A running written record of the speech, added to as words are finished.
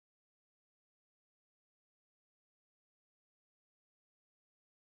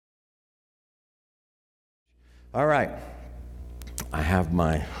All right, I have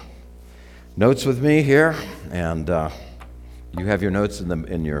my notes with me here, and you have your notes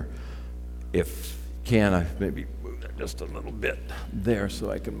in your. If you can, I maybe move that just a little bit there so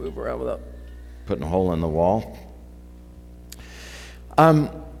I can move around without putting a hole in the wall.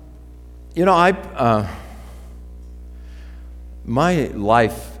 My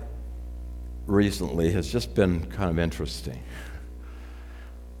life recently has just been kind of interesting.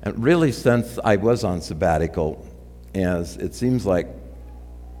 And really, since I was on sabbatical, as it seems like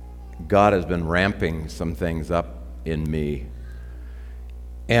God has been ramping some things up in me.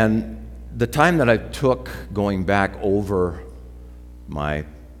 And the time that I took going back over my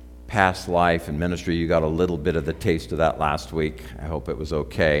past life and ministry, you got a little bit of the taste of that last week. I hope it was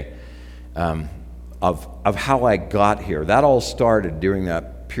okay. Of how I got here. That all started during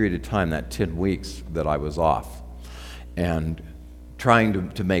that period of time, that 10 weeks that I was off. And trying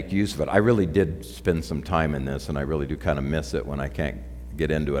to make use of it. I really did spend some time in this, and I really do kind of miss it when I can't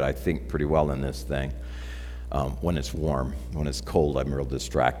get into it. I think pretty well in this thing when it's warm. When it's cold, I'm real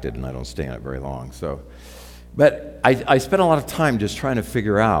distracted, and I don't stay in it very long. But I spent a lot of time just trying to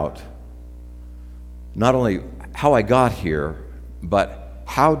figure out not only how I got here, but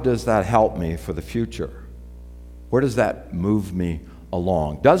how does that help me for the future? Where does that move me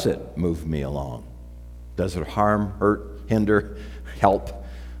along? Does it move me along? Does it harm, hurt, hinder, help,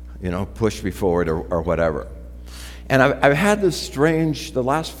 push me forward or whatever? And I've had this the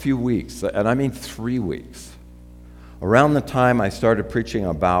last few weeks, and I mean 3 weeks, around the time I started preaching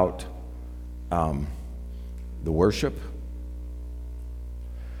about the worship,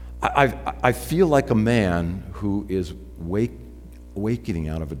 I feel like a man who is wakening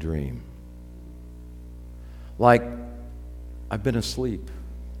out of a dream. Like I've been asleep.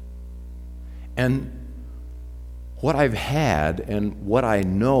 And what I've had and what I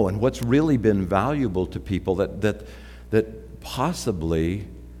know and what's really been valuable to people that possibly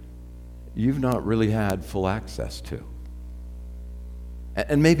you've not really had full access to.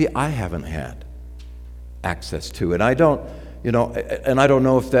 And maybe I haven't had access to. And I don't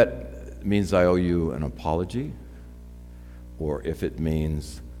know if that means I owe you an apology or if it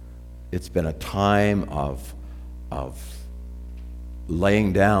means it's been a time of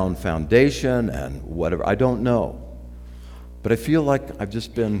laying down foundation and whatever. I don't know. But I feel like I've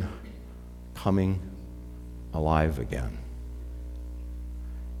just been coming alive again.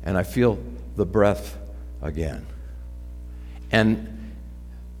 And I feel the breath again. And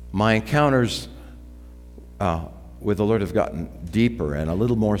my encounters with the Lord have gotten deeper and a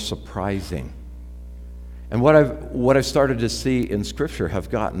little more surprising. And what I've started to see in Scripture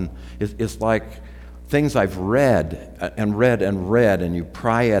have gotten is like things I've read, and you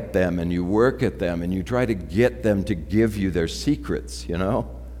pry at them, and you work at them, and you try to get them to give you their secrets,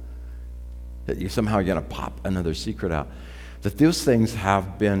 that you somehow are going to pop another secret out. That those things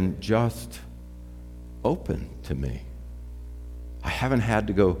have been just open to me. I haven't had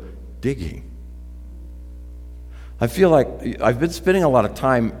to go digging. I feel like I've been spending a lot of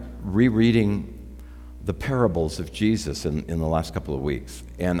time rereading the parables of Jesus in the last couple of weeks.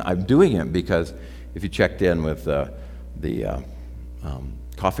 And I'm doing it because if you checked in with the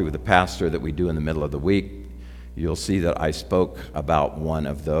Coffee with the Pastor that we do in the middle of the week, you'll see that I spoke about one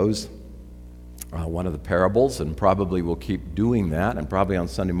of those, one of the parables, and probably will keep doing that, and probably on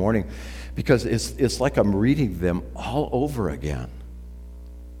Sunday morning, because it's like I'm reading them all over again,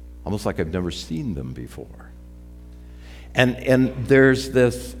 almost like I've never seen them before. And there's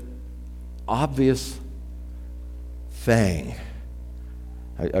this obvious thing.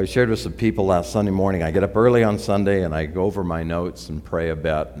 I shared with some people last Sunday morning. I get up early on Sunday and I go over my notes and pray a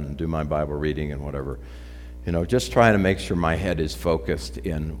bit and do my Bible reading and whatever. Just trying to make sure my head is focused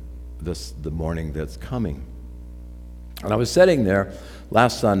in the morning that's coming. And I was sitting there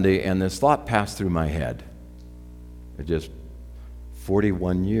last Sunday and this thought passed through my head. It just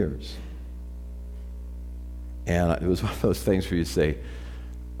 41 years. And it was one of those things where you say,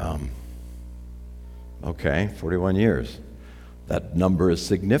 okay, 41 years. That number is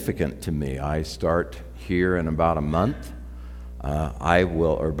significant to me. I start here in about a month.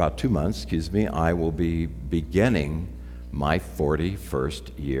 Or about 2 months, I will be beginning my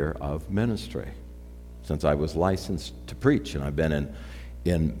 41st year of ministry since I was licensed to preach, and I've been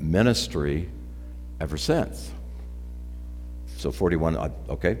in ministry ever since. So 41,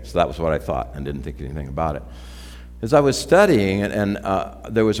 okay, so that was what I thought and didn't think anything about it. As I was studying, and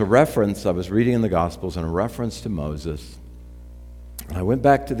there was a reference, I was reading in the Gospels, and a reference to Moses. I went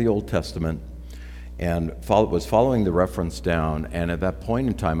back to the Old Testament and was following the reference down, and at that point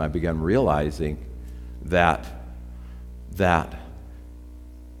in time I began realizing that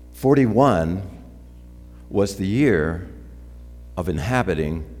 41 was the year of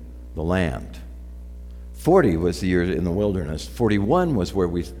inhabiting the land. 40 was the year in the wilderness. 41 was where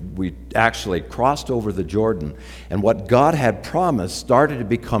we actually crossed over the Jordan, and what God had promised started to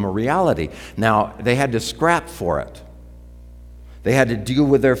become a reality. Now, they had to scrap for it. They had to deal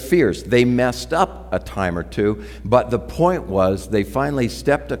with their fears. They messed up a time or two, but the point was they finally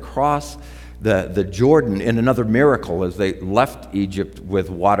stepped across the Jordan in another miracle as they left Egypt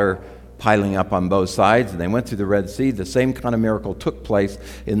with water piling up on both sides, and they went through the Red Sea. The same kind of miracle took place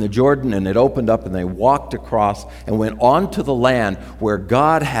in the Jordan, and it opened up, and they walked across and went on to the land where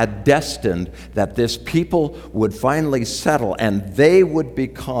God had destined that this people would finally settle, and they would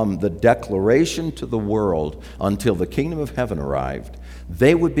become the declaration to the world until the kingdom of heaven arrived.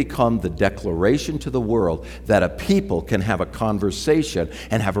 They would become the declaration to the world that a people can have a conversation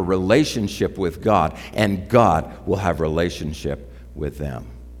and have a relationship with God, and God will have a relationship with them.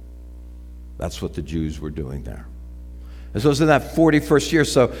 That's what the Jews were doing there. And so it's in that 41st year.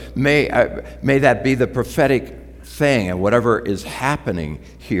 So may that be the prophetic thing and whatever is happening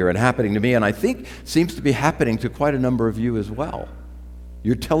here and happening to me. And I think seems to be happening to quite a number of you as well.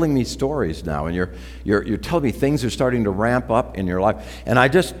 You're telling me stories now, and you're telling me things are starting to ramp up in your life. And I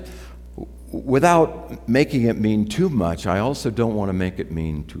just, without making it mean too much, I also don't want to make it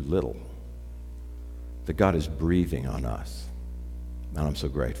mean too little. That God is breathing on us. And I'm so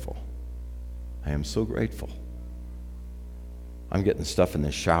grateful. I am so grateful. I'm getting stuff in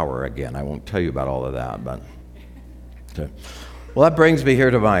the shower again. I won't tell you about all of that, but okay. Well, that brings me here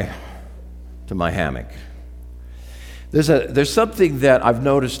to my hammock. There's something that I've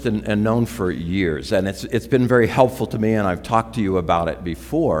noticed and known for years, and it's been very helpful to me, and I've talked to you about it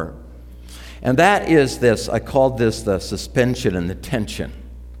before. And that is this. I called this the suspension and the tension.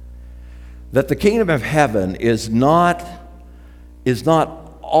 That the kingdom of heaven is not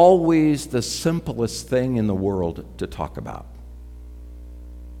always the simplest thing in the world to talk about.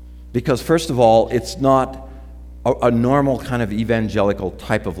 Because first of all, it's not a normal kind of evangelical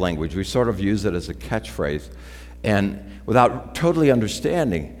type of language. We sort of use it as a catchphrase, and without totally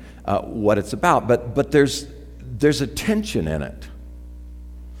understanding what it's about. But there's a tension in it.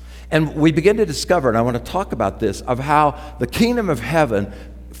 And we begin to discover, and I want to talk about this, of how the kingdom of heaven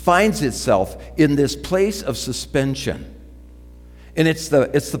finds itself in this place of suspension. And it's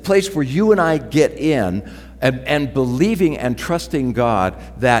the place where you and I get in and believing and trusting God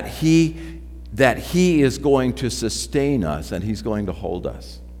that He is going to sustain us and He's going to hold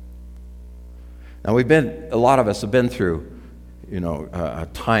us. Now a lot of us have been through,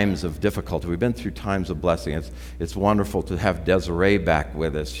 times of difficulty. We've been through times of blessing. It's wonderful to have Desiree back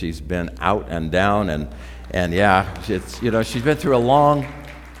with us. She's been out and down, and yeah, she's been through a long,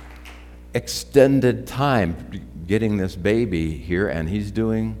 extended time getting this baby here, and he's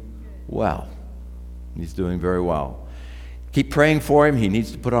doing well. He's doing very well. Keep praying for him. He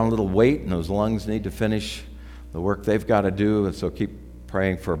needs to put on a little weight, and those lungs need to finish the work they've got to do, and so keep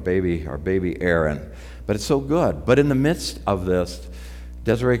praying for our baby Aaron. But it's so good. But in the midst of this,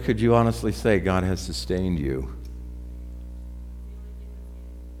 Desiree, could you honestly say God has sustained you?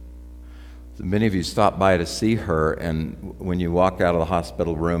 So many of you stopped by to see her, and when you walked out of the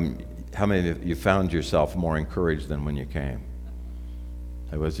hospital room, how many of you found yourself more encouraged than when you came?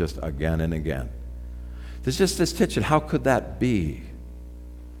 It was just again and again. There's just this tension. How could that be?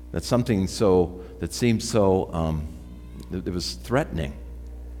 That something that seemed so, it was threatening,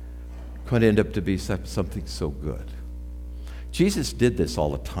 could end up to be something so good. Jesus did this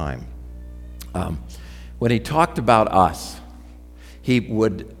all the time. When He talked about us, He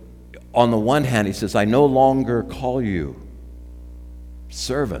would, on the one hand, He says, I no longer call you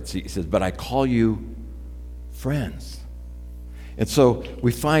servants. He says, but I call you friends. And so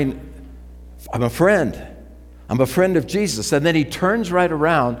we find, I'm a friend. I'm a friend of Jesus. And then He turns right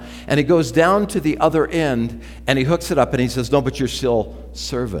around and He goes down to the other end and He hooks it up and He says, no, but you're still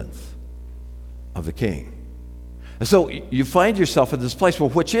servants of the King. And so you find yourself in this place, well,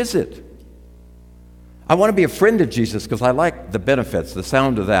 which is it? I want to be a friend of Jesus because I like the benefits. The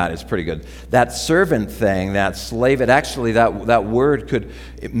sound of that is pretty good. That servant thing, that slave, that word could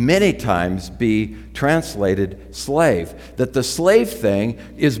many times be translated slave. That the slave thing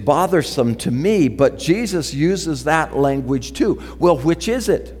is bothersome to me, but Jesus uses that language too. Well, which is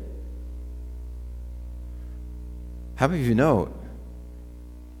it? How many of you know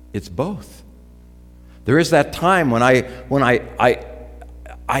it's both? There is that time when I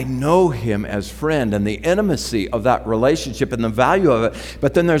know Him as friend and the intimacy of that relationship and the value of it.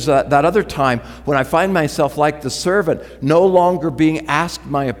 But then there's that other time when I find myself like the servant, no longer being asked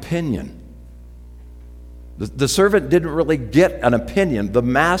my opinion. The servant didn't really get an opinion. The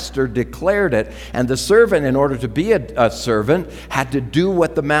master declared it, and the servant, in order to be a servant, had to do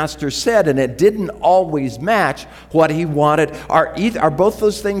what the master said, and it didn't always match what he wanted. Are both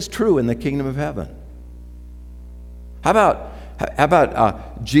those things true in the kingdom of heaven? How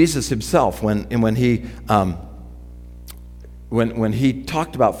about Jesus himself when he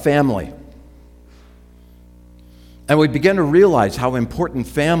talked about family? And we begin to realize how important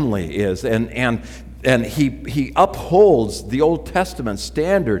family is, and he upholds the Old Testament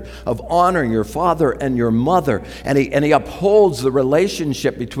standard of honoring your father and your mother, and he upholds the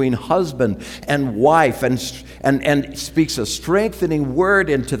relationship between husband and wife, and speaks a strengthening word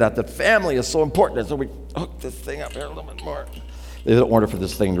into that. That family is so important. And so we hook this thing up here a little bit more. In order for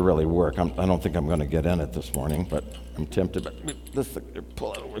this thing to really work, I don't think I'm going to get in it this morning, but I'm tempted. But this thing,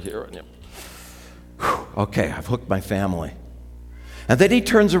 pull it over here, and okay, I've hooked my family. And then he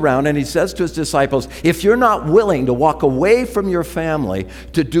turns around and he says to his disciples, if you're not willing to walk away from your family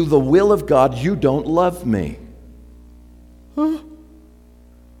to do the will of God, you don't love me. Huh?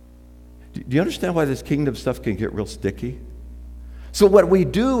 Do you understand why this kingdom stuff can get real sticky? So what we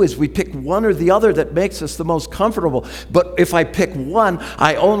do is we pick one or the other that makes us the most comfortable. But if I pick one,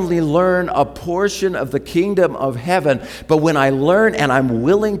 I only learn a portion of the kingdom of heaven. But when I learn and I'm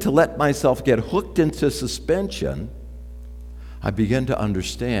willing to let myself get hooked into suspension, I begin to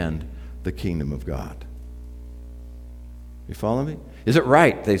understand the kingdom of God. You follow me? Is it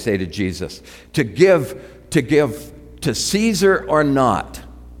right, they say to Jesus, to give to Caesar or not?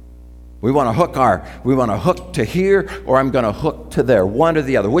 We want to hook to here, or I'm going to hook to there, one or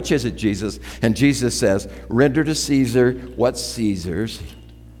the other. Which is it, Jesus? And Jesus says, render to Caesar what's Caesar's.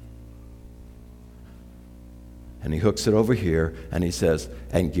 And he hooks it over here, and he says,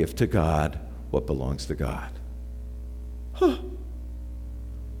 and give to God what belongs to God. Huh.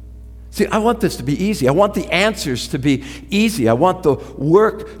 See, I want this to be easy. I want the answers to be easy. I want the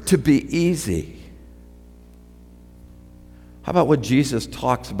work to be easy. How about what Jesus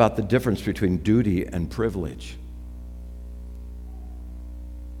talks about the difference between duty and privilege?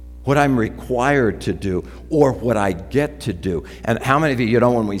 What I'm required to do or what I get to do. And how many of you,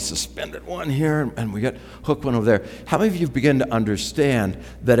 when we suspended one here and we get hooked one over there, how many of you begin to understand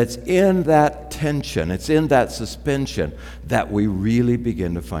that it's in that tension, it's in that suspension that we really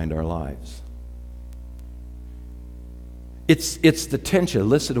begin to find our lives? It's the tension.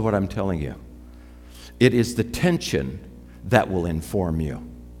 Listen to what I'm telling you. It is the tension that will inform you.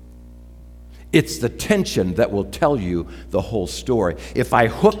 It's the tension that will tell you the whole story. If I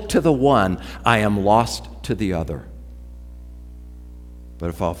hook to the one, I am lost to the other. But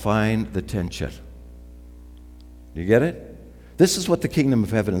if I'll find the tension, you get it? This is what the kingdom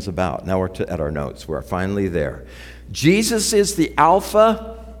of heaven is about. Now we're at our notes. We're finally there. Jesus is the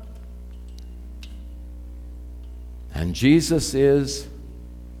Alpha, and Jesus is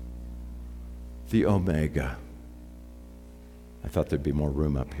the Omega. I thought there'd be more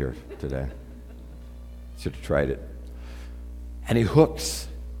room up here today. Should have tried it. And he hooks.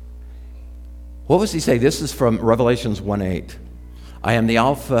 What was he saying? This is from Revelations 1:8. I am the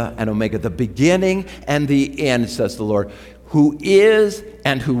Alpha and Omega, the beginning and the end, says the Lord, who is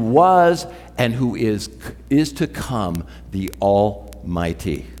and who was and who is to come, the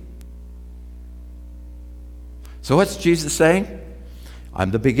Almighty. So what's Jesus saying?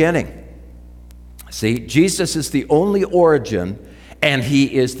 I'm the beginning. See, Jesus is the only origin, and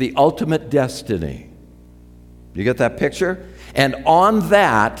he is the ultimate destiny. You get that picture? And on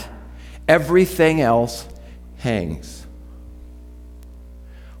that, everything else hangs.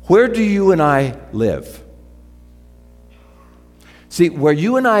 Where do you and I live? See, where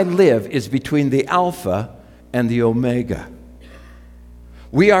you and I live is between the Alpha and the Omega.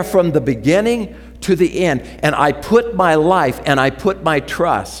 We are from the beginning to the end, and I put my life and I put my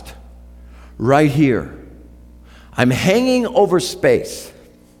trust right here. I'm hanging over space.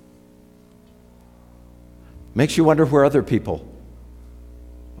 Makes you wonder where other people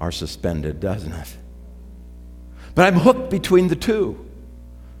are suspended, doesn't it? But I'm hooked between the two.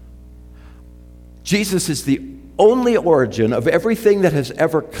 Jesus is the only origin of everything that has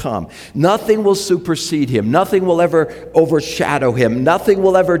ever come. Nothing will supersede him. Nothing will ever overshadow him. Nothing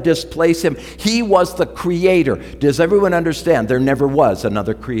will ever displace him. He was the creator. Does everyone understand? There never was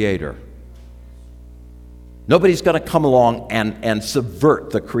another creator. Nobody's going to come along and subvert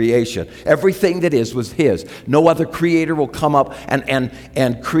the creation. Everything that is was his. No other creator will come up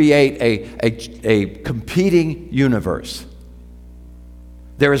and create a competing universe.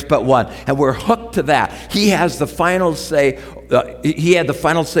 There is but one, and we're hooked to that. He has the final say. He had the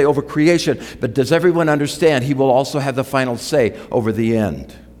final say over creation, but does everyone understand? He will also have the final say over the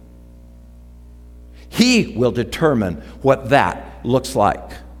end. He will determine what that looks like.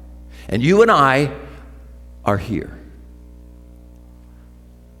 And you and I are here.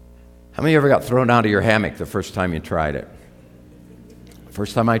 How many of you ever got thrown out of your hammock the first time you tried it?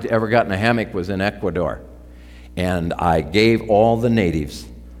 First time I ever got in a hammock was in Ecuador. And I gave all the natives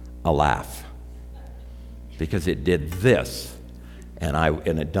a laugh because it did this, and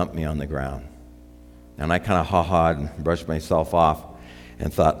it dumped me on the ground. And I kind of ha-ha'd and brushed myself off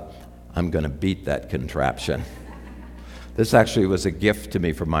and thought, I'm going to beat that contraption. This actually was a gift to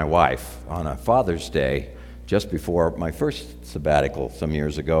me from my wife on a Father's Day just before my first sabbatical some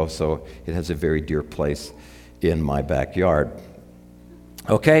years ago, so it has a very dear place in my backyard.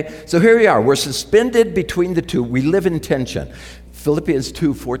 Okay, so here we are. We're suspended between the two. We live in tension. Philippians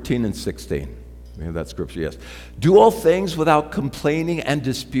 2:14 and 16. We have that scripture, yes. Do all things without complaining and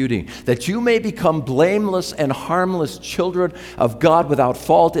disputing, that you may become blameless and harmless children of God without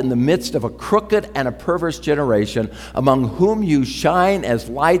fault in the midst of a crooked and a perverse generation, among whom you shine as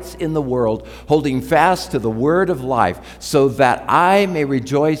lights in the world, holding fast to the word of life, so that I may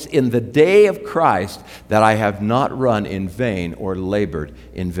rejoice in the day of Christ, that I have not run in vain or labored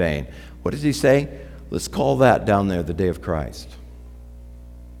in vain. What does he say? Let's call that down there the day of Christ.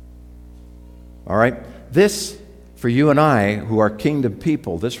 All right? This, for you and I, who are kingdom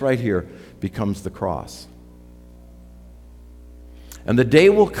people, this right here becomes the cross. And the day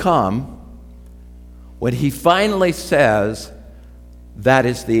will come when he finally says, that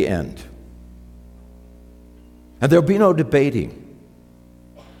is the end. And there'll be no debating.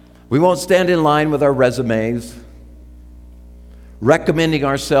 We won't stand in line with our resumes, recommending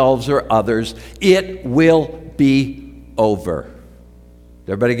ourselves or others. It will be over.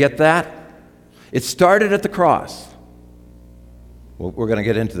 Did everybody get that? It started at the cross. Well, we're going to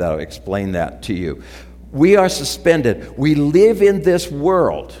get into that. I'll explain that to you. We are suspended. We live in this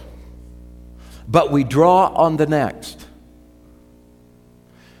world, but we draw on the next.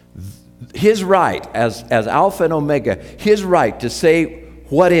 His right, as Alpha and Omega, his right to say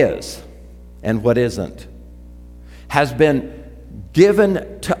what is and what isn't has been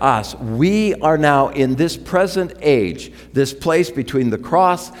given to us. We are now in this present age, this place between the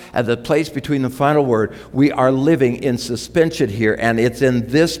cross and the place between the final word. We are living in suspension here, and it's in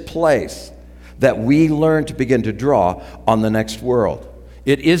this place that we learn to begin to draw on the next world.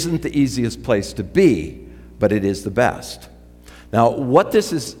 It isn't the easiest place to be, but it is the best. Now,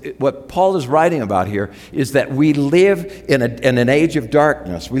 what Paul is writing about here is that we live in an age of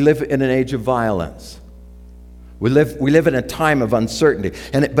darkness. We live in an age of violence. We live in a time of uncertainty.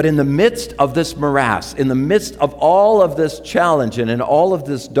 But in the midst of this morass, in the midst of all of this challenge and in all of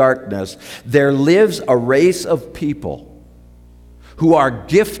this darkness, there lives a race of people who are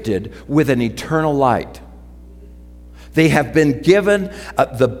gifted with an eternal light. They have been given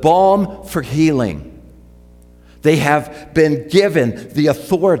the balm for healing. They have been given the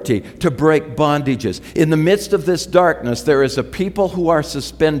authority to break bondages. In the midst of this darkness, there is a people who are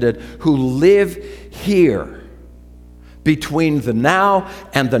suspended, who live here between the now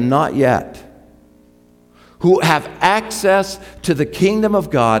and the not yet, who have access to the kingdom of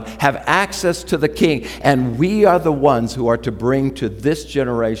God, have access to the King, and we are the ones who are to bring to this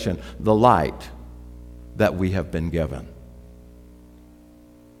generation the light that we have been given.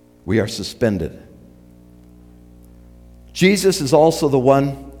 We are suspended. Jesus is also the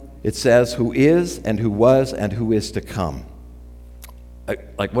one, it says, who is and who was and who is to come.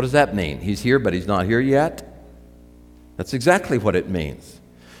 Like, what does that mean? He's here, but he's not here yet? That's exactly what it means.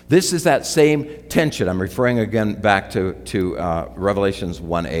 This is that same tension. I'm referring again back to Revelations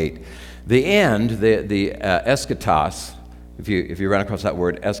 1:8. The end, the eschatos, if you run across that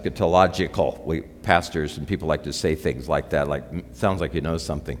word, eschatological, pastors and people like to say things like that, like sounds like you know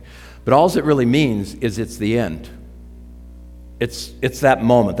something. But all it really means is it's the end. It's that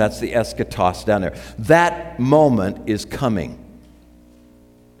moment. That's the eschatos down there. That moment is coming.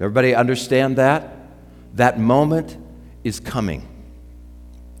 Everybody understand that? That moment is coming.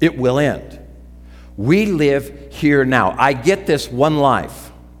 It will end. We live here now. I get this one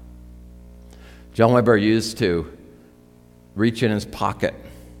life. John Weber used to reach in his pocket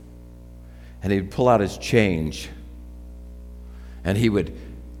and he'd pull out his change and he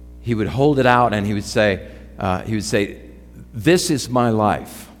would hold it out and he would say, this is my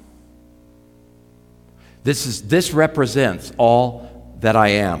life. This represents all that I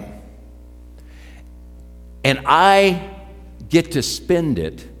am. And I get to spend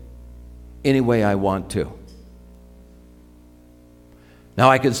it any way I want to.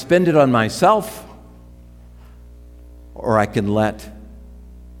 Now, I can spend it on myself, or I can let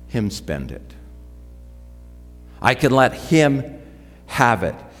Him spend it. I can let Him have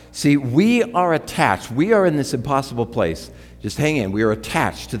it. See, we are attached. We are in this impossible place. Just hang in. We are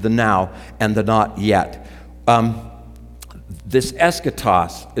attached to the now and the not yet. This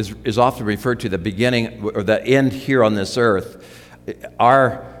eschatos is often referred to the beginning or the end here on this earth.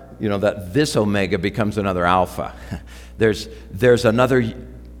 That this omega becomes another alpha. There's another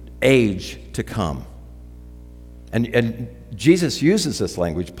age to come. And Jesus uses this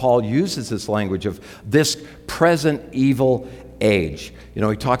language. Paul uses this language of this present evil age.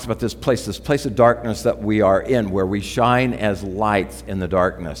 He talks about this place of darkness that we are in, where we shine as lights in the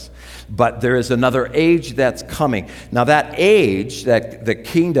darkness. But there is another age that's coming. Now that age, that the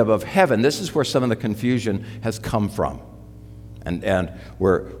kingdom of heaven, this is where some of the confusion has come from. And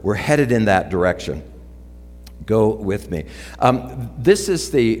we're headed in that direction. Go with me. This is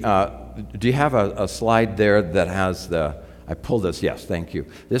the, do you have a slide there that has I pulled this, yes, thank you.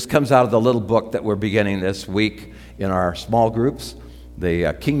 This comes out of the little book that we're beginning this week in our small groups,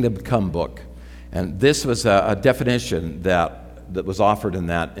 the Kingdom Come book. And this was a definition that was offered in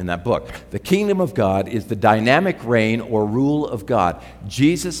that book. The kingdom of God is the dynamic reign or rule of God.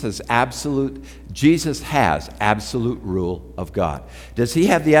 Jesus has absolute rule of God. Does he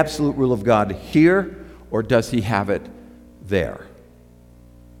have the absolute rule of God here, or does he have it there?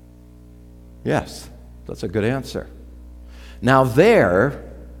 Yes, that's a good answer. Now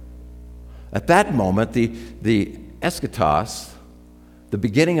there, at that moment, the eschatos, the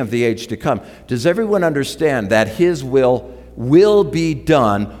beginning of the age to come, does everyone understand that his will be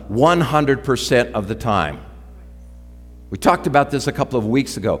done 100% of the time? We talked about this a couple of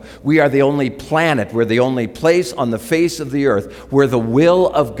weeks ago. We are the only planet, we're the only place on the face of the earth where the will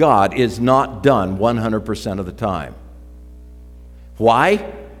of God is not done 100% of the time.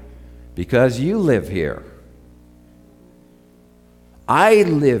 Why? Because you live here. I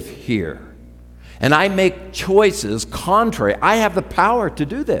live here. And I make choices contrary. I have the power to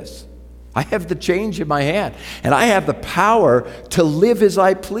do this. I have the change in my hand. And I have the power to live as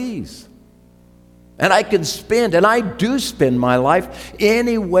I please. And I can spend, and I do spend my life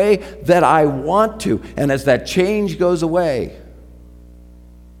any way that I want to. And as that change goes away,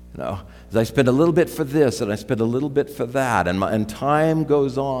 as I spend a little bit for this and I spend a little bit for that, and time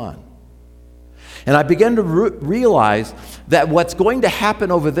goes on. And I began to realize that what's going to happen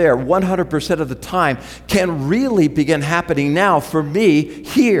over there 100% of the time can really begin happening now for me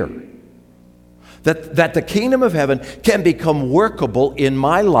here. That the kingdom of heaven can become workable in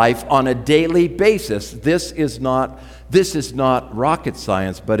my life on a daily basis. This is not rocket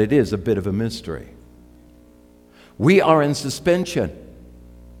science, but it is a bit of a mystery. We are in suspension.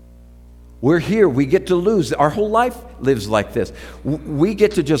 We're here. We get to lose. Our whole life lives like this. We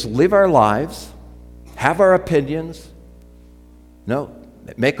get to just live our lives, have our opinions,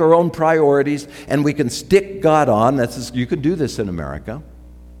 make our own priorities, and we can stick God on. You can do this in America.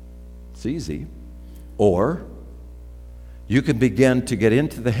 It's easy. Or you can begin to get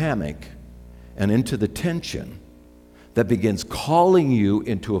into the hammock and into the tension that begins calling you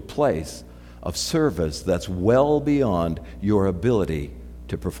into a place of service that's well beyond your ability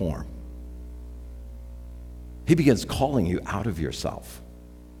to perform. He begins calling you out of yourself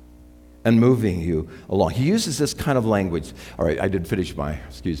and moving you along. He uses this kind of language. All right, I did finish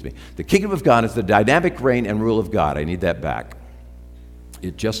The kingdom of God is the dynamic reign and rule of God. I need that back.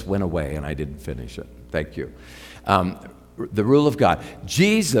 It just went away and I didn't finish it. Thank you. The rule of God.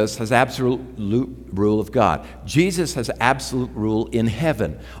 Jesus has absolute rule of God. Jesus has absolute rule in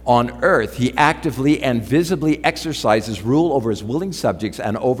heaven. On earth, he actively and visibly exercises rule over his willing subjects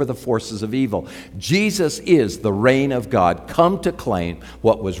and over the forces of evil. Jesus is the reign of God, come to claim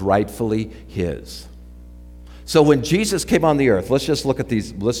what was rightfully his. So when Jesus came on the earth, let's just look at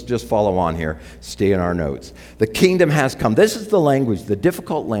these, let's just follow on here, stay in our notes. The kingdom has come. This is the language, the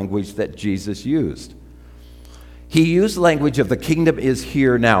difficult language that Jesus used. He used the language of the kingdom is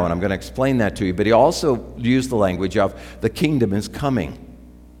here now, and I'm going to explain that to you, but he also used the language of the kingdom is coming.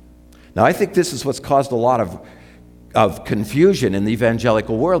 Now, I think this is what's caused a lot of confusion in the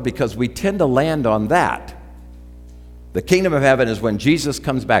evangelical world, because we tend to land on that. The kingdom of heaven is when Jesus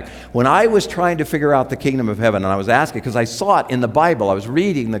comes back. When I was trying to figure out the kingdom of heaven, and I was asking, because I saw it in the Bible, I was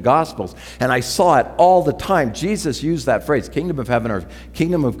reading the Gospels, and I saw it all the time. Jesus used that phrase, kingdom of heaven or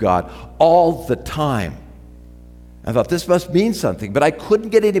kingdom of God, all the time. I thought, this must mean something, but I couldn't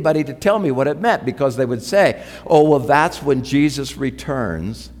get anybody to tell me what it meant, because they would say, oh, well, that's when Jesus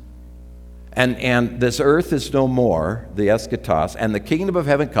returns, and this earth is no more, the eschatos, and the kingdom of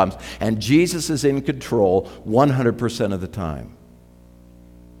heaven comes, and Jesus is in control 100% of the time.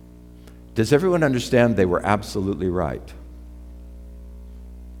 Does everyone understand they were absolutely right?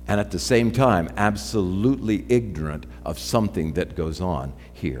 and at the same time absolutely ignorant of something that goes on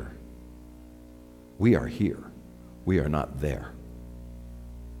here. We are here. We are not there.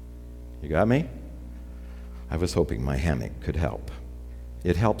 You got me? I was hoping my hammock could help.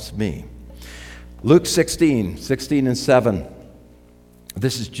 It helps me. Luke 16 and 7.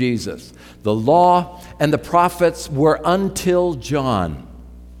 This is Jesus. The law and the prophets were until John.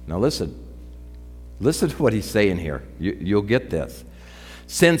 Now listen. Listen to what he's saying here. You'll get this.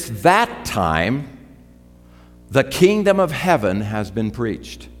 Since that time, the kingdom of heaven has been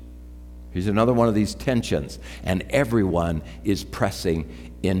preached. Here's another one of these tensions, and everyone is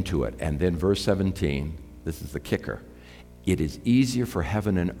pressing into it. And then verse 17, this is the kicker. It is easier for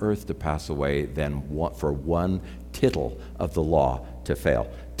heaven and earth to pass away than for one tittle of the law to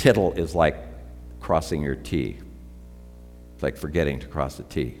fail. Tittle is like crossing your T. It's like forgetting to cross the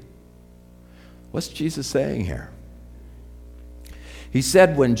T. What's Jesus saying here? He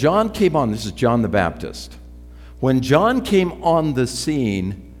said when John came on, this is John the Baptist, when John came on the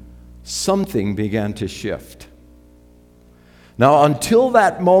scene, something began to shift. Now, until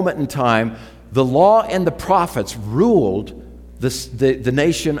that moment in time, the law and the prophets ruled the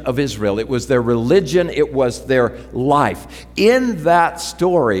nation of Israel. It was their religion. It was their life. In that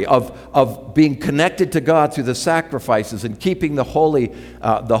story of being connected to God through the sacrifices and keeping the holy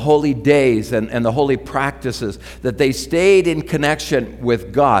days and the holy practices, that they stayed in connection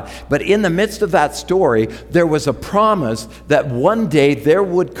with God. But in the midst of that story, there was a promise that one day there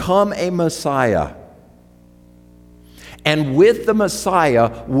would come a Messiah. And with the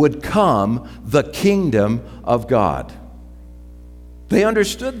Messiah would come the kingdom of God. They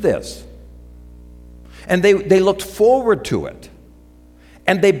understood this. And they looked forward to it.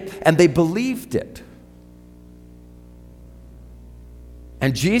 And they believed it.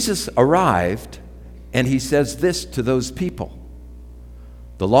 And Jesus arrived, and he says this to those people.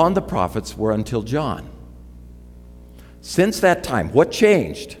 The law and the prophets were until John. Since that time, what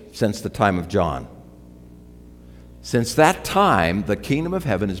changed since the time of John? Since that time, the kingdom of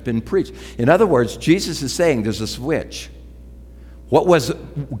heaven has been preached. In other words, Jesus is saying there's a switch. What was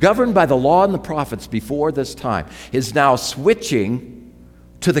governed by the law and the prophets before this time is now switching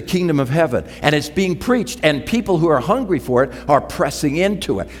to the kingdom of heaven. And it's being preached, and people who are hungry for it are pressing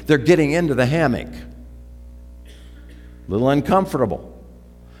into it. They're getting into the hammock. A little uncomfortable.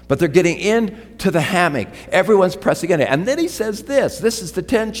 But they're getting into the hammock. Everyone's pressing in it. And then he says this is the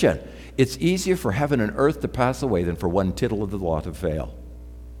tension. It's easier for heaven and earth to pass away than for one tittle of the law to fail.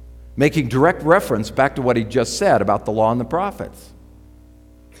 Making direct reference back to what he just said about the law and the prophets.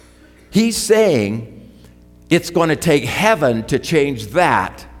 He's saying it's going to take heaven to change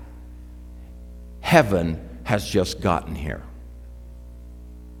that. Heaven has just gotten here.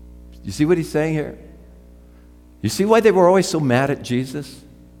 You see what he's saying here? You see why they were always so mad at Jesus?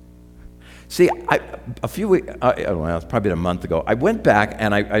 See, a few weeks, well, it was probably a month ago, I went back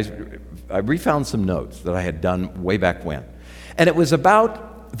and I refound some notes that I had done way back when. And it was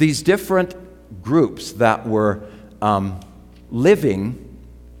about these different groups that were living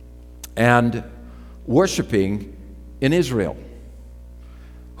and worshiping in Israel.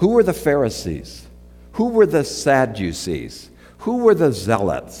 Who were the Pharisees? Who were the Sadducees? Who were the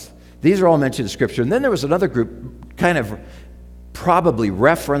Zealots? These are all mentioned in Scripture. And then there was another group, kind of probably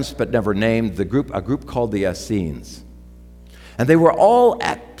referenced but never named, a group called the Essenes. And they were all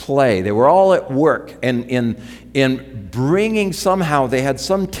at play. They were all at work in bringing somehow, they had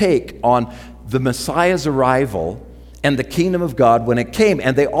some take on the Messiah's arrival and the kingdom of God when it came.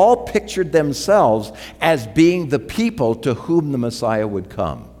 And they all pictured themselves as being the people to whom the Messiah would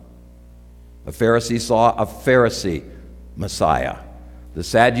come. The Pharisees saw a Pharisee Messiah. The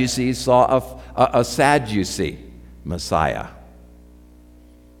Sadducees saw a Sadducee Messiah.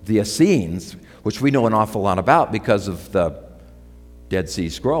 The Essenes, which we know an awful lot about because of the Dead Sea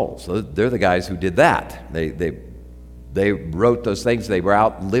Scrolls. So they're the guys who did that. They wrote those things. They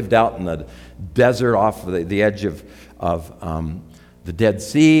were lived out in the desert off the edge of the Dead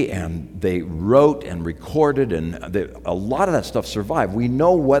Sea, and they wrote and recorded, and a lot of that stuff survived. We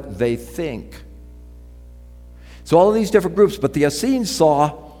know what they think. So all of these different groups, but the Essenes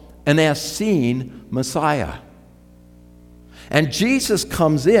saw an Essene Messiah. And Jesus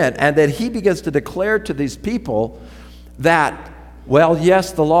comes in, and then he begins to declare to these people that, well,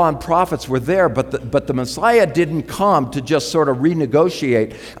 yes, the law and prophets were there, but the Messiah didn't come to just sort of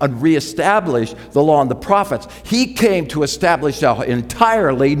renegotiate and reestablish the law and the prophets. He came to establish an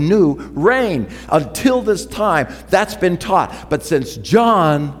entirely new reign. Until this time, that's been taught. But since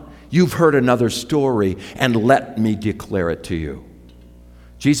John, you've heard another story, and let me declare it to you.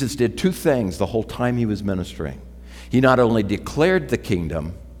 Jesus did two things the whole time he was ministering. He not only declared the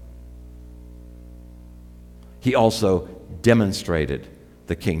kingdom, he also demonstrated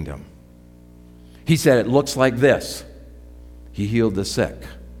the kingdom. He said it looks like this. He healed the sick,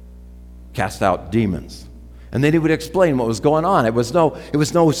 cast out demons. And then he would explain what was going on. It was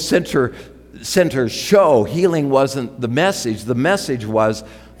no center show. Healing wasn't the message. The message was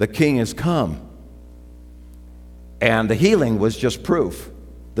the king has come. And the healing was just proof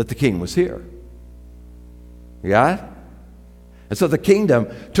that the king was here. You got it? And so the kingdom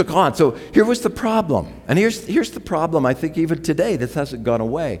took on. So here was the problem. And here's the problem, I think, even today. This hasn't gone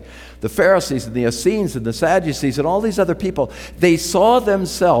away. The Pharisees and the Essenes and the Sadducees and all these other people, they saw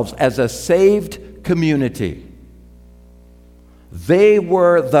themselves as a saved community. They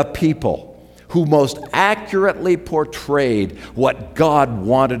were the people who most accurately portrayed what God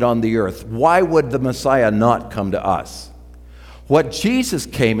wanted on the earth. Why would the Messiah not come to us? What Jesus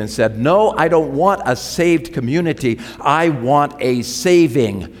came and said, no, I don't want a saved community. I want a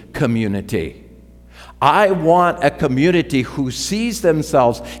saving community. I want a community who sees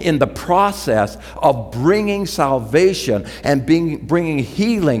themselves in the process of bringing salvation and bringing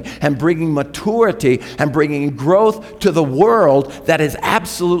healing and bringing maturity and bringing growth to the world that is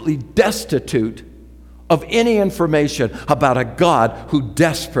absolutely destitute of any information about a God who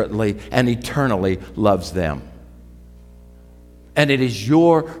desperately and eternally loves them. And it is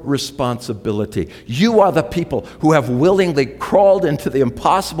your responsibility. You are the people who have willingly crawled into the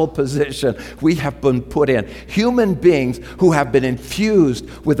impossible position we have been put in. Human beings who have been infused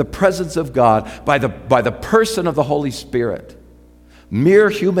with the presence of God by the person of the Holy Spirit. Mere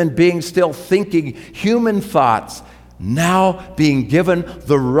human beings still thinking human thoughts, now being given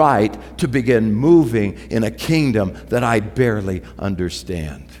the right to begin moving in a kingdom that I barely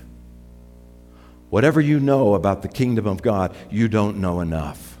understand. Whatever you know about the kingdom of God, you don't know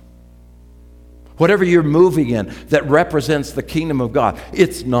enough. Whatever you're moving in that represents the kingdom of God,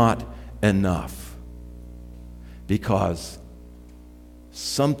 it's not enough. Because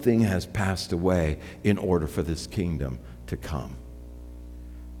something has passed away in order for this kingdom to come.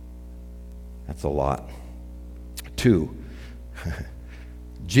 That's a lot. 2,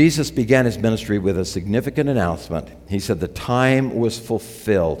 Jesus began his ministry with a significant announcement. He said the time was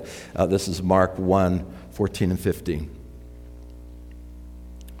fulfilled. This is Mark 1, 14 and 15.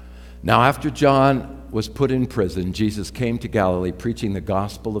 Now after John was put in prison, Jesus came to Galilee preaching the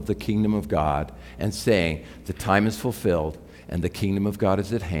gospel of the kingdom of God and saying, the time is fulfilled and the kingdom of God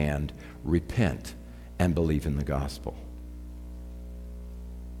is at hand. Repent and believe in the gospel.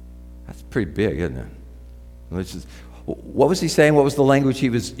 That's pretty big, isn't it? What was he saying? What was the language he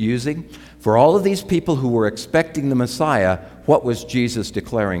was using? For all of these people who were expecting the Messiah, what was Jesus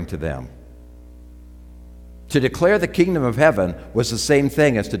declaring to them? To declare the kingdom of heaven was the same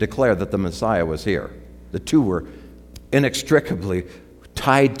thing as to declare that the Messiah was here. The two were inextricably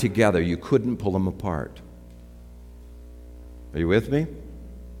tied together. You couldn't pull them apart. Are you with me?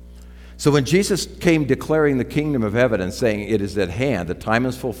 So when Jesus came declaring the kingdom of heaven and saying it is at hand, the time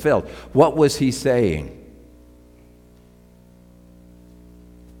is fulfilled, what was he saying?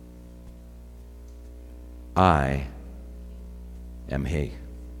 I am he.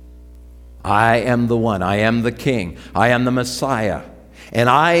 I am the one. I am the king. I am the Messiah. And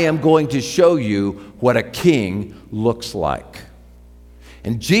I am going to show you what a king looks like.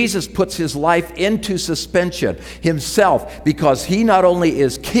 And Jesus puts his life into suspension himself because he not only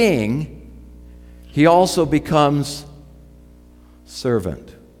is king, he also becomes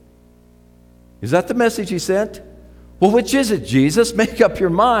servant. Is that the message he sent? Well, which is it, Jesus? Make up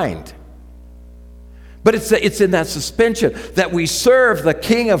your mind. But it's in that suspension that we serve the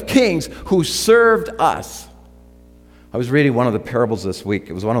King of Kings who served us. I was reading one of the parables this week.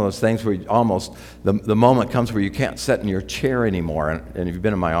 It was one of those things where almost the moment comes where you can't sit in your chair anymore. And if you've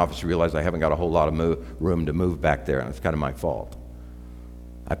been in my office, you realize I haven't got a whole lot of room to move back there, and it's kind of my fault.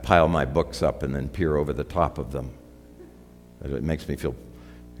 I pile my books up and then peer over the top of them. It makes me feel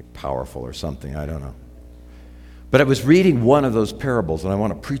powerful or something. I don't know. But I was reading one of those parables, and I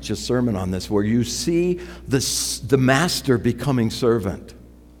want to preach a sermon on this, where you see the master becoming servant.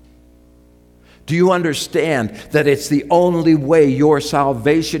 Do you understand that it's the only way your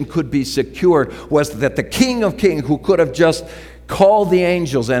salvation could be secured was that the King of Kings, who could have just called the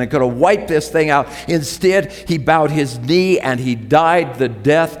angels and could have wiped this thing out, instead he bowed his knee and he died the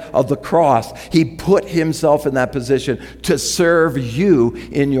death of the cross. He put himself in that position to serve you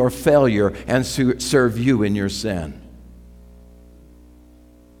in your failure and serve you in your sin.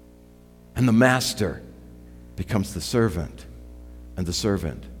 And the master becomes the servant, and the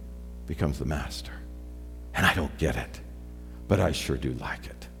servant becomes the master. And I don't get it, but I sure do like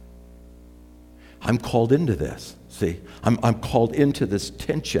it. I'm called into this. See, I'm called into this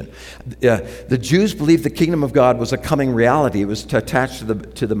tension. The Jews believed the kingdom of God was a coming reality. It was attached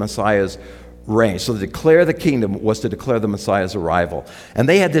to the Messiah's reign. So to declare the kingdom was to declare the Messiah's arrival. And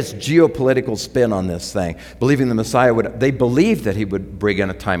they had this geopolitical spin on this thing, believing the Messiah they believed that he would bring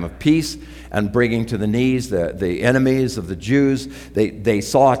in a time of peace and bringing to the knees the enemies of the Jews. They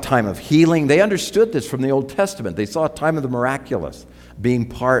saw a time of healing. They understood this from the Old Testament. They saw a time of the miraculous being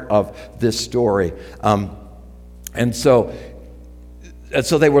part of this story. And so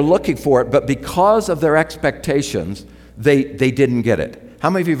they were looking for it, but because of their expectations, they didn't get it. How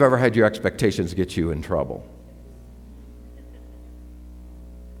many of you have ever had your expectations get you in trouble?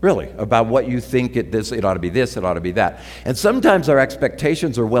 Really, about what you think it ought to be this, it ought to be that. And sometimes our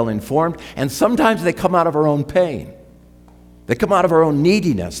expectations are well informed, and sometimes they come out of our own pain. They come out of our own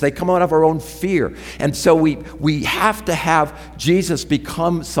neediness. They come out of our own fear. And so we have to have Jesus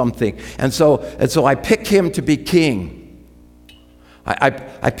become something. And so I pick him to be king.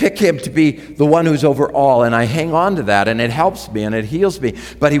 I pick him to be the one who's over all, and I hang on to that, and it helps me and it heals me.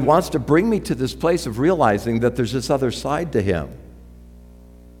 But he wants to bring me to this place of realizing that there's this other side to him,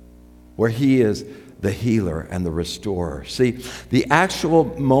 where he is the healer and the restorer. See, the actual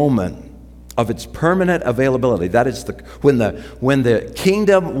moment of its permanent availability, that is when the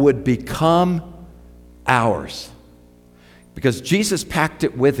kingdom would become ours. Because Jesus packed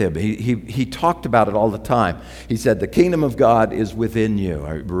it with him. He talked about it all the time. He said, the kingdom of God is within you.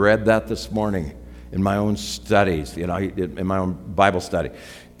 I read that this morning in my own studies, in my own Bible study.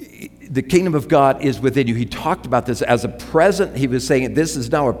 The kingdom of God is within you. He talked about this as a present. He was saying this is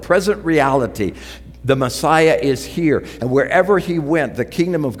now a present reality. The Messiah is here. And wherever he went, the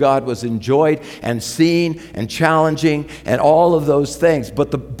kingdom of God was enjoyed and seen and challenging and all of those things. But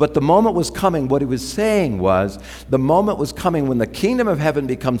the moment was coming, what he was saying was, the moment was coming when the kingdom of heaven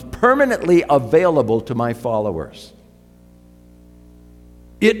becomes permanently available to my followers.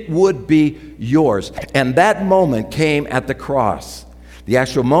 It would be yours. And that moment came at the cross. The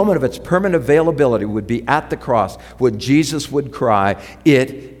actual moment of its permanent availability would be at the cross when Jesus would cry,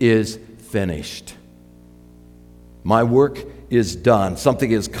 "It is finished. My work is done."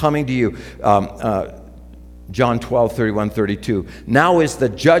 Something is coming to you. John 12:31-32. Now is the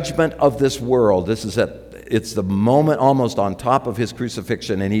judgment of this world. It's the moment almost on top of his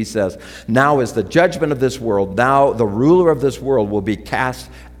crucifixion. And he says, now is the judgment of this world. Now the ruler of this world will be cast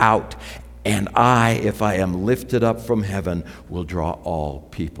out. And I, if I am lifted up from heaven, will draw all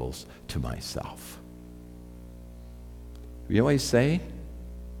peoples to myself. You know what he's saying?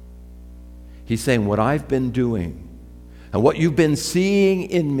 He's saying what I've been doing and what you've been seeing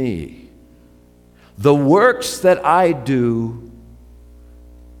in me, the works that I do,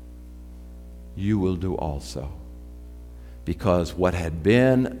 you will do also. Because what had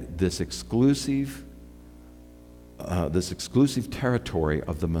been this exclusive territory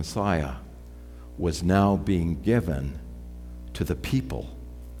of the Messiah was now being given to the people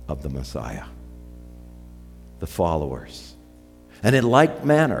of the Messiah, the followers. And in like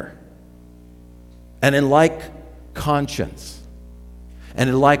manner, and in like conscience, and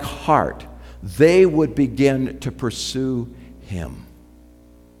in like heart, they would begin to pursue him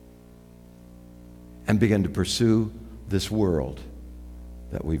and begin to pursue this world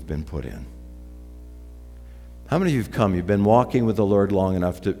that we've been put in. How many of you have come, you've been walking with the Lord long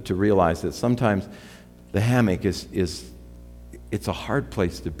enough to realize that sometimes the hammock is a hard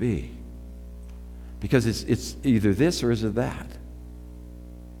place to be, because it's either this or is it that?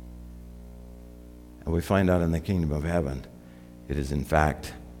 And we find out in the kingdom of heaven, it is in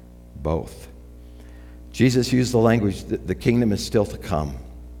fact both. Jesus used the language that the kingdom is still to come.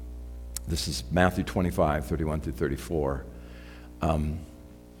 This is Matthew 25:31-34.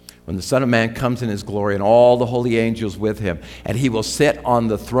 When the Son of Man comes in his glory and all the holy angels with him, and he will sit on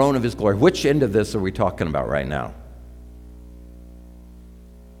the throne of his glory. Which end of this are we talking about right now?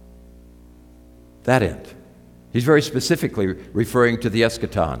 That end. He's very specifically referring to the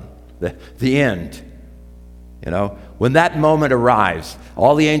eschaton, the end. When that moment arrives,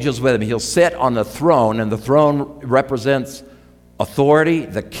 all the angels with him, he'll sit on the throne, and the throne represents authority,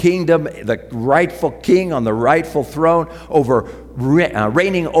 the kingdom, the rightful king on the rightful throne,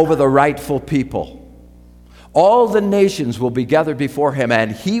 reigning over the rightful people. All the nations will be gathered before him,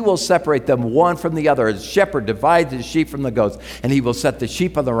 and he will separate them one from the other. As a shepherd divides his sheep from the goats, and he will set the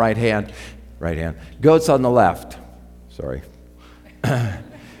sheep on the right hand, goats on the left. Sorry.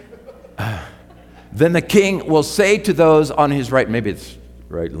 Then the king will say to those on his right, maybe it's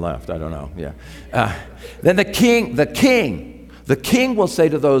right and left, I don't know. Yeah. Then the king will say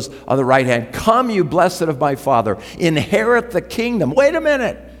to those on the right hand, "Come, you blessed of my Father, inherit the kingdom." Wait a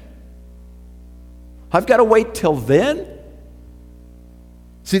minute. I've got to wait till then?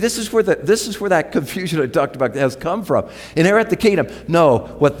 See, this is where that confusion I talked about has come from. Inherit the kingdom. No,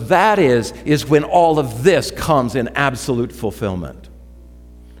 what that is when all of this comes in absolute fulfillment.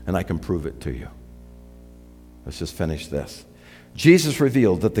 And I can prove it to you. Let's just finish this. Jesus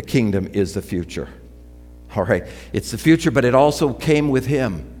revealed that the kingdom is the future. All right, it's the future, but it also came with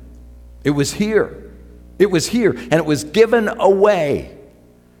him. It was here. It was here, and it was given away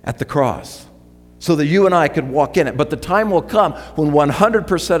at the cross so that you and I could walk in it. But the time will come when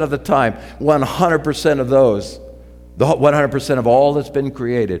 100% of the time, 100% of those, the 100% of all that's been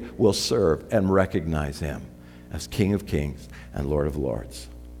created will serve and recognize him as King of Kings and Lord of Lords.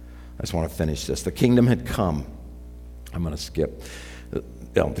 I just want to finish this. The kingdom had come. I'm going to skip.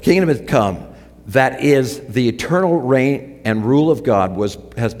 The kingdom had come. That is, the eternal reign and rule of God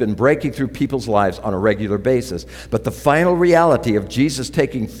has been breaking through people's lives on a regular basis. But the final reality of Jesus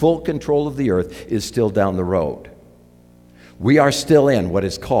taking full control of the earth is still down the road. We are still in what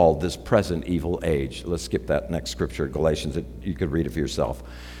is called this present evil age. Let's skip that next scripture, Galatians. You could read it for yourself.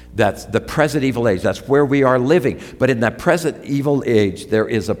 That's the present evil age. That's where we are living. But in that present evil age, there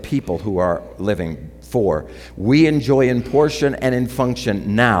is a people who are living for. We enjoy in portion and in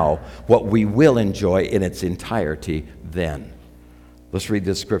function now what we will enjoy in its entirety then. Let's read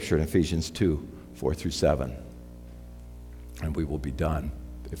this scripture in Ephesians 2, 4 through 7. And we will be done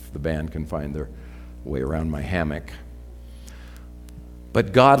if the band can find their way around my hammock.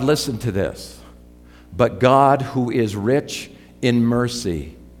 But God, listen to this. But God, who is rich in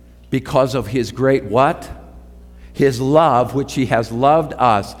mercy, because of his great what? His love, which he has loved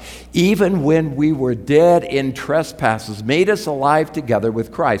us, even when we were dead in trespasses, made us alive together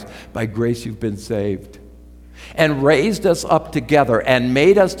with Christ. By grace you've been saved. And raised us up together and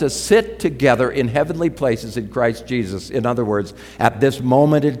made us to sit together in heavenly places in Christ Jesus. In other words, at this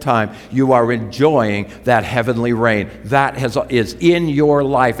moment in time, you are enjoying that heavenly reign. That is in your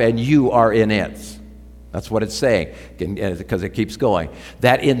life and you are in it. That's what it's saying, because it keeps going.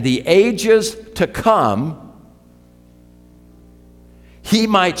 That in the ages to come, he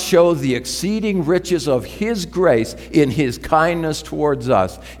might show the exceeding riches of his grace in his kindness towards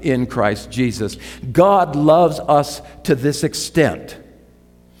us in Christ Jesus. God loves us to this extent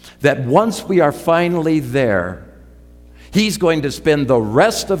that once we are finally there, he's going to spend the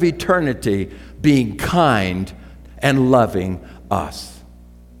rest of eternity being kind and loving us.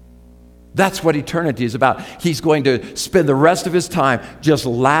 That's what eternity is about. He's going to spend the rest of his time just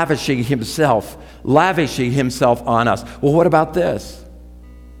lavishing himself on us. Well, what about this?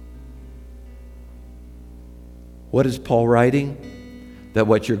 What is Paul writing? That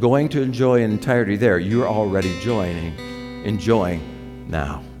what you're going to enjoy in entirety there, you're already enjoying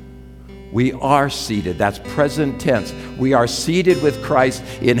now. We are seated. That's present tense. We are seated with Christ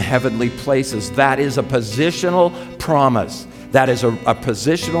in heavenly places. That is a positional promise. That is a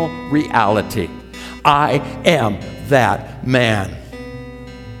positional reality. I am that man.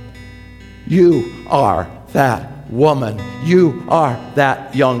 You are that woman. You are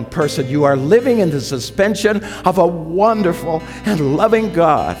that young person. You are living in the suspension of a wonderful and loving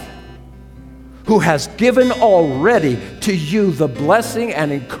God who has given already to you the blessing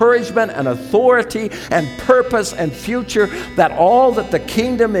and encouragement and authority and purpose and future that all that the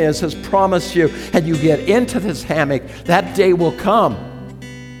kingdom has promised you. And you get into this hammock, that day will come.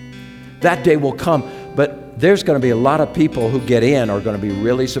 That day will come. But there's going to be a lot of people who get in are going to be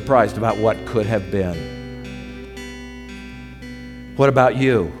really surprised about what could have been. What about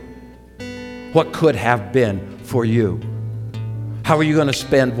you? What could have been for you? How are you going to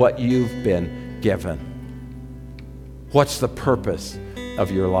spend what you've been given? What's the purpose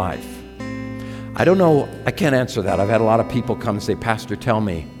of your life? I don't know. I can't answer that. I've had a lot of people come and say, Pastor, tell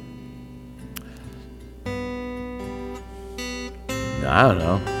me. I don't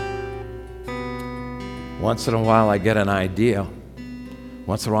know. Once in a while I get an idea.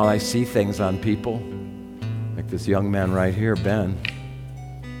 Once in a while I see things on people. Like this young man right here, Ben,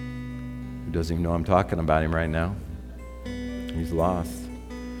 who doesn't even know I'm talking about him right now. He's lost.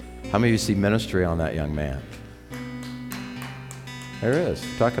 How many of you see ministry on that young man? There is.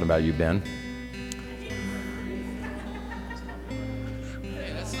 I'm talking about you, Ben.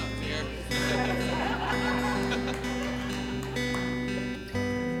 Hey, that's not fair.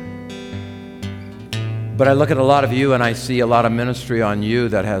 But I look at a lot of you and I see a lot of ministry on you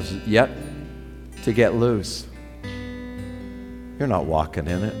that has yet to get loose. You're not walking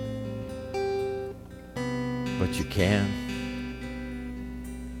in it. But you can.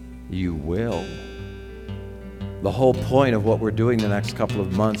 You will. The whole point of what we're doing the next couple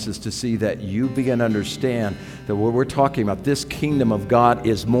of months is to see that you begin to understand that what we're talking about, this kingdom of God,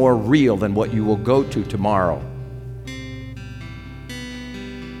 is more real than what you will go to tomorrow.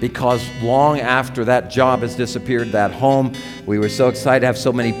 Because long after that job has disappeared, that home, we were so excited to have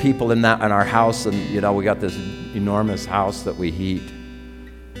so many people in our house, and we got this enormous house that we heat,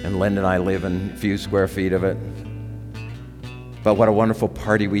 and Linda and I live in a few square feet of it. But what a wonderful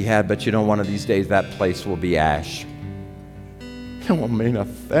party we had. But one of these days that place will be ash. It won't mean a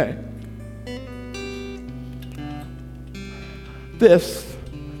thing. This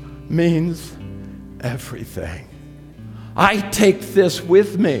means everything. I take this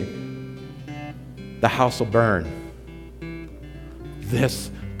with me. The house will burn. This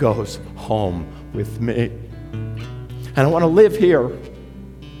goes home with me. And I want to live here.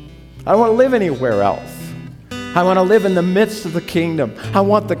 I don't want to live anywhere else. I want to live in the midst of the kingdom. I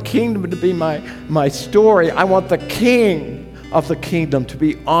want the kingdom to be my story. I want the king of the kingdom to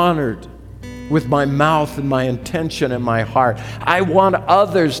be honored with my mouth and my intention and my heart. I want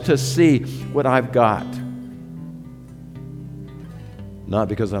others to see what I've got. Not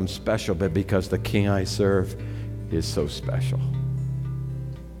because I'm special, but because the king I serve is so special.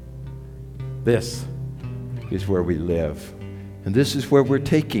 This is where we live. And this is where we're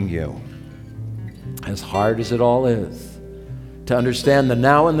taking you. As hard as it all is, to understand the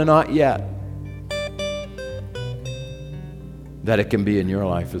now and the not yet, that it can be in your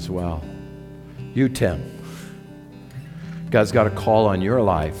life as well. You, Tim, God's got a call on your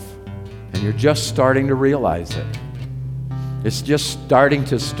life, and you're just starting to realize it. It's just starting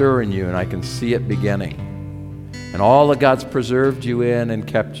to stir in you, and I can see it beginning. And all that God's preserved you in and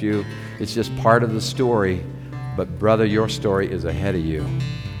kept you, it's just part of the story. But brother, your story is ahead of you.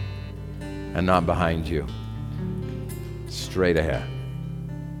 And not behind you. Straight ahead.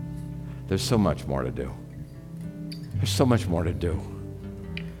 There's so much more to do. There's so much more to do.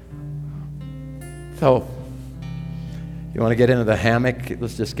 So, you want to get into the hammock?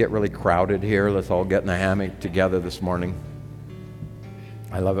 Let's just get really crowded here. Let's all get in the hammock together this morning.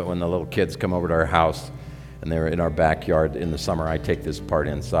 I love it when the little kids come over to our house and they're in our backyard. In the summer, I take this part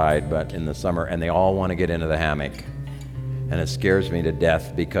inside, but in the summer, and they all want to get into the hammock. And it scares me to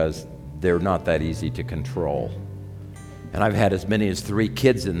death because they're not that easy to control. And I've had as many as 3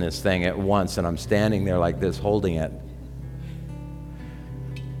 kids in this thing at once, and I'm standing there like this holding it.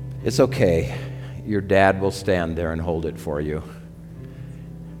 It's okay. Your dad will stand there and hold it for you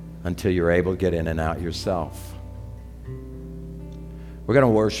until you're able to get in and out yourself. We're going to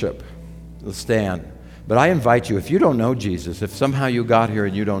worship. Let's stand. But I invite you, if you don't know Jesus, if somehow you got here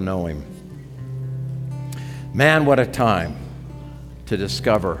and you don't know him, man, what a time to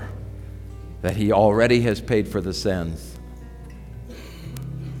discover that he already has paid for the sins.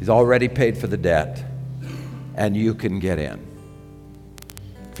 He's already paid for the debt, and you can get in.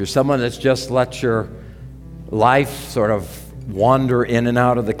 If you're someone that's just let your life sort of wander in and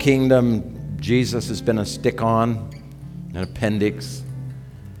out of the kingdom, Jesus has been a stick-on, an appendix.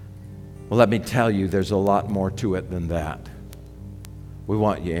 Well, let me tell you, there's a lot more to it than that. We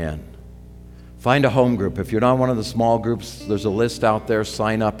want you in. Find a home group. If you're not one of the small groups, there's a list out there.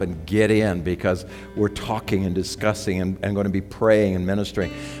 Sign up and get in, because we're talking and discussing and going to be praying and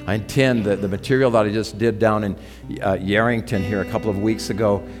ministering. I intend that the material that I just did down in Yarrington here a couple of weeks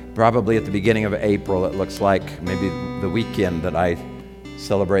ago, probably at the beginning of April, it looks like, maybe the weekend that I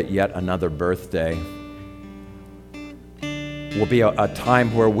celebrate yet another birthday, will be a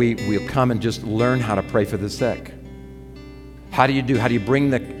time where we'll come and just learn how to pray for the sick. How do you bring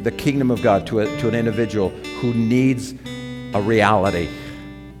the kingdom of God to an individual who needs a reality?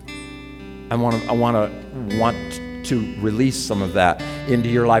 I want to release some of that into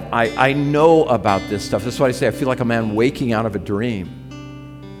your life. I know about this stuff. That's why I say I feel like a man waking out of a dream,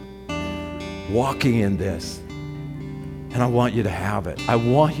 walking in this. And I want you to have it. I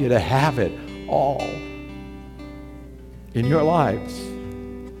want you to have it all in your lives,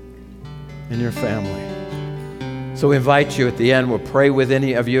 in your family. So we invite you at the end. We'll pray with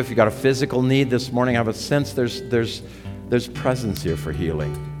any of you. If you've got a physical need this morning, I have a sense there's presence here for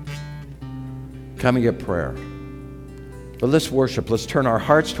healing. Come and get prayer. But let's worship. Let's turn our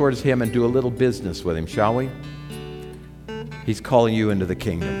hearts towards him and do a little business with him, shall we? He's calling you into the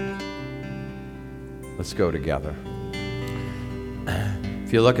kingdom. Let's go together.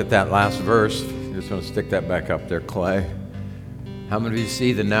 If you look at that last verse, you just want to stick that back up there, Clay. How many of you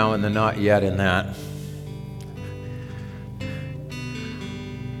see the now and the not yet in that?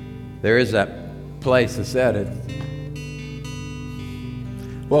 There is that place that said it.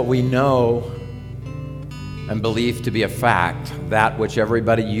 What we know and believe to be a fact, that which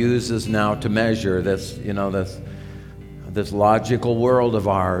everybody uses now to measure this this logical world of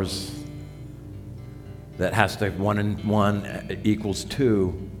ours that has to 1 and 1 equals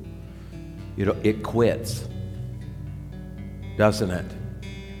 2, it quits, doesn't it?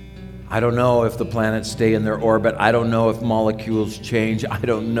 I don't know if the planets stay in their orbit. I don't know if molecules change. I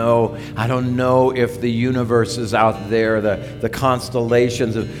don't know if the universe is out there, the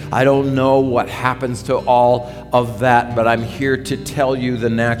constellations. I don't know what happens to all of that, but I'm here to tell you the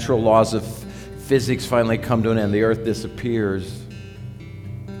natural laws of physics finally come to an end. The earth disappears,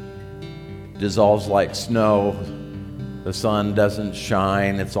 dissolves like snow. The sun doesn't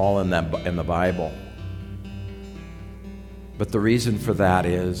shine. It's all in the Bible. But the reason for that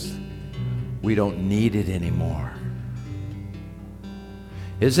is we don't need it anymore.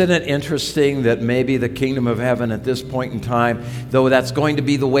 Isn't it interesting that maybe the kingdom of heaven at this point in time, though that's going to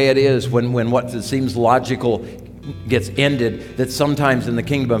be the way it is when what seems logical gets ended, that sometimes in the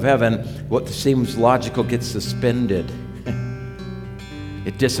kingdom of heaven, what seems logical gets suspended.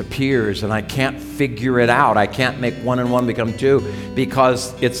 It disappears, and I can't figure it out. I can't make 1 and 1 become 2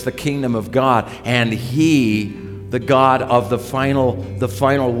 because it's the kingdom of God, and He, the God of the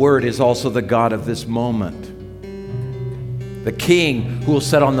final word, is also the God of this moment. The King who will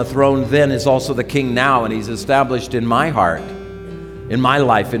sit on the throne then is also the King now, and He's established in my heart, in my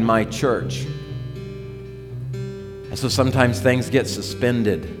life, in my church. And so sometimes things get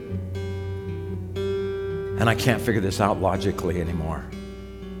suspended, and I can't figure this out logically anymore.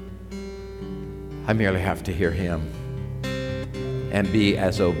 I merely have to hear Him and be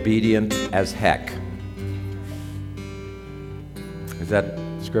as obedient as heck. Is that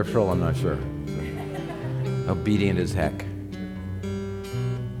scriptural? I'm not sure. Obedient as heck.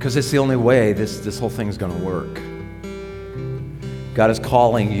 Because it's the only way this whole thing's going to work. God is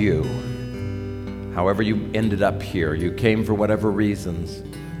calling you, however you ended up here. You came for whatever reasons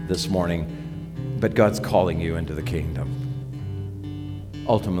this morning, but God's calling you into the kingdom.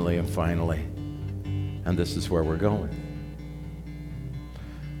 Ultimately and finally. And this is where we're going.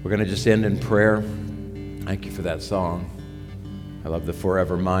 We're going to just end in prayer. Thank you for that song. I love the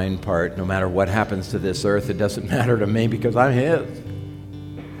forever mine part. No matter what happens to this earth, it doesn't matter to me because I'm His.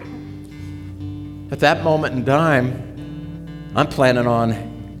 At that moment in time, I'm planning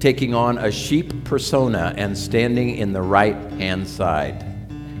on taking on a sheep persona and standing in the right-hand side.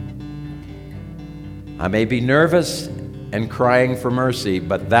 I may be nervous and crying for mercy,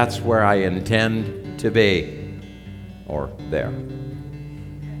 but that's where I intend to be, or there.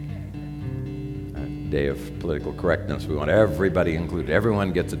 Day of political correctness. We want everybody included.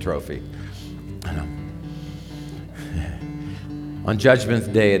 Everyone gets a trophy. I know. On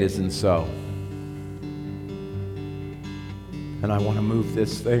Judgment Day, it isn't so. And I want to move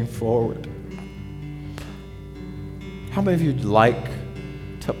this thing forward. How many of you'd like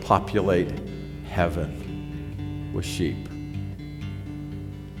to populate heaven with sheep?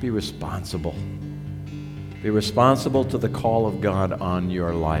 Be responsible. Be responsible to the call of God on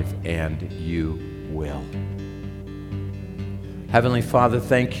your life, and you will. Heavenly Father,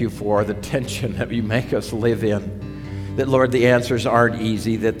 thank you for the tension that you make us live in. That, Lord, the answers aren't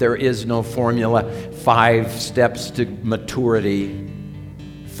easy, that there is no formula, 5 steps to maturity,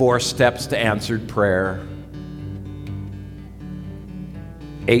 4 steps to answered prayer,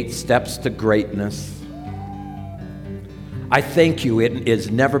 8 steps to greatness. I thank you, it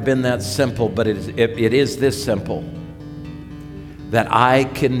has never been that simple, but it is this simple, that I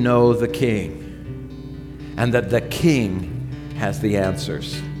can know the King, and that the King has the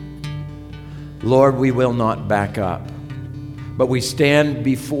answers. Lord, we will not back up, but we stand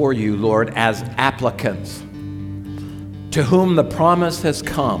before you, Lord, as applicants to whom the promise has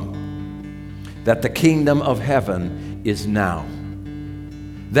come that the kingdom of heaven is now.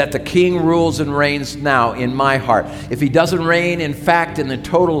 That the King rules and reigns now in my heart. If He doesn't reign, in fact, in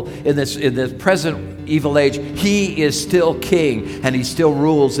this present evil age, He is still King and He still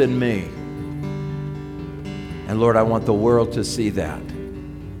rules in me. And Lord, I want the world to see that.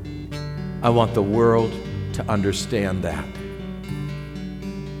 I want the world to understand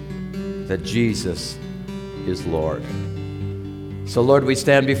that Jesus is Lord. So Lord, we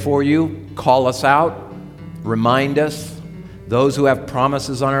stand before you. Call us out. Remind us. Those who have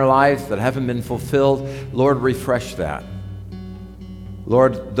promises on our lives that haven't been fulfilled, Lord, refresh that.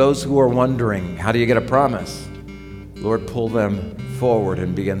 Lord, those who are wondering, how do you get a promise? Lord, pull them forward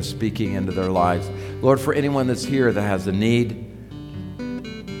and begin speaking into their lives. Lord, for anyone that's here that has a need,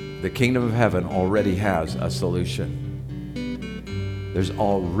 the kingdom of heaven already has a solution. There's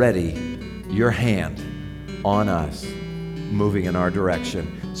already your hand on us, moving in our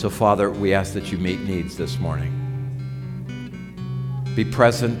direction. So, Father, we ask that you meet needs this morning. Be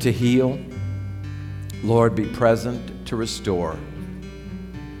present to heal. Lord, be present to restore,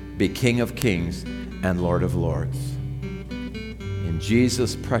 be King of Kings and Lord of Lords. In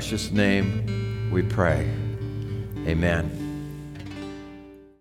Jesus' precious name we pray. Amen.